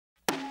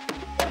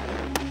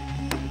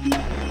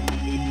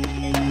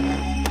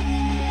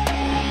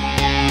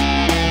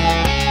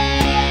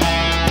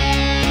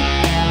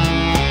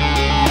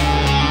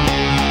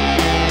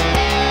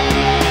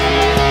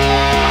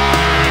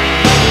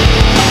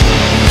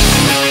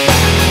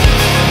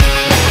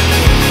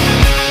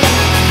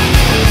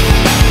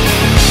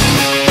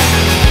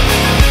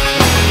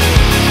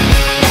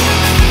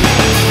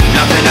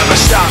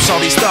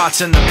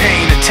thoughts and the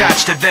pain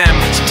attached to them.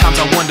 Sometimes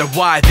I wonder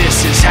why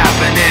this is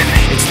happening.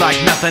 It's like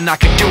nothing I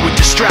can do would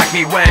distract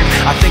me when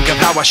I think of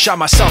how I shot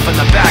myself in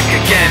the back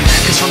again.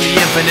 Cause from the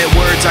infinite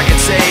words I can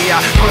say, I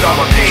put all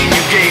the pain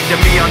you gave to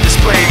me on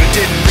display, but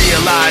didn't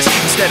realize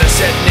instead of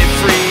setting it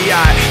free,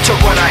 I took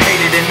what I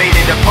hated and made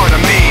it a part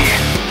of me.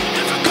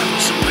 Never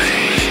goes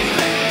away,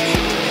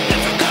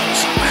 never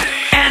goes away.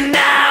 And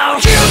now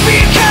you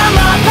become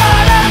a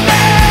part of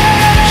me.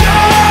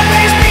 You'll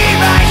always be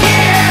right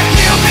here.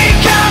 You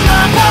become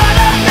a part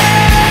of me.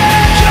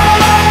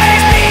 You'll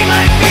always be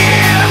my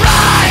fear.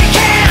 I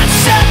can't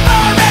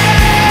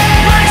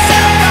separate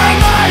myself from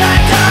what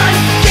I've done.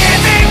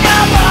 Giving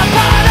up a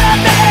part of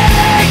me.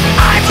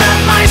 I've let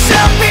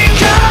myself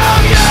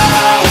become you.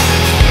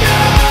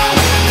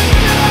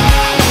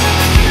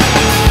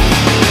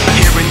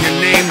 Hearing your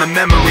name, the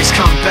memories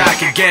come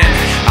back again.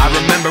 I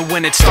remember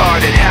when it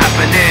started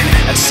happening.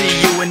 I'd see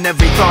you in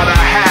every thought I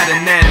had,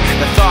 and then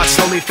the thoughts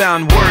slowly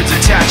found words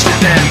attached to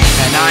them.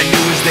 And I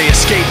knew as they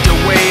escaped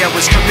away, I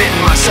was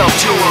committing myself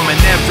to them.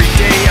 And every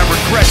day I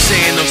regret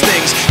saying those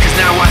things,